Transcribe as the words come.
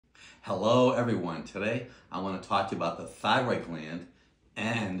Hello everyone. Today I want to talk to you about the thyroid gland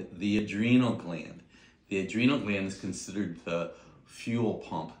and the adrenal gland. The adrenal gland is considered the fuel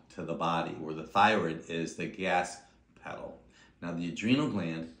pump to the body, where the thyroid is the gas pedal. Now the adrenal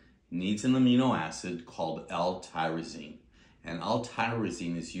gland needs an amino acid called L-tyrosine, and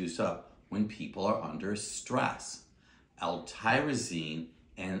L-tyrosine is used up when people are under stress. L-tyrosine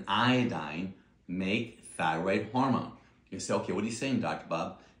and iodine make thyroid hormone. You say, okay, what are you saying, Dr.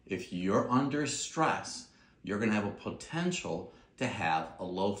 Bob? If you're under stress, you're going to have a potential to have a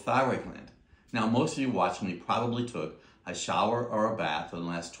low thyroid gland. Now, most of you watching me probably took a shower or a bath in the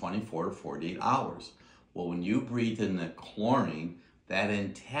last 24 to 48 hours. Well, when you breathe in the chlorine, that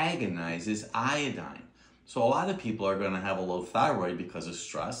antagonizes iodine. So a lot of people are going to have a low thyroid because of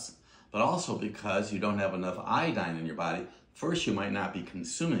stress, but also because you don't have enough iodine in your body. First, you might not be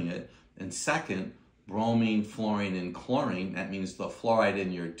consuming it, and second, bromine, fluorine, and chlorine, that means the fluoride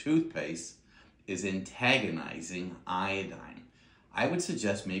in your toothpaste, is antagonizing iodine. I would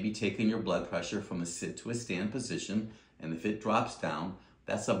suggest maybe taking your blood pressure from a sit to a stand position, and if it drops down,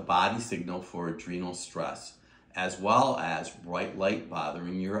 that's a body signal for adrenal stress, as well as bright light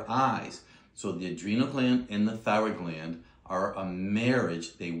bothering your eyes. So the adrenal gland and the thyroid gland are a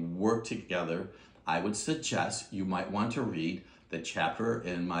marriage. They work together. I would suggest you might want to read the chapter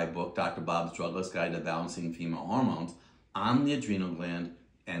in my book, Dr. Bob's Drugless Guide to Balancing Female Hormones, on the adrenal gland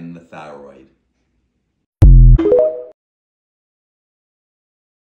and the thyroid.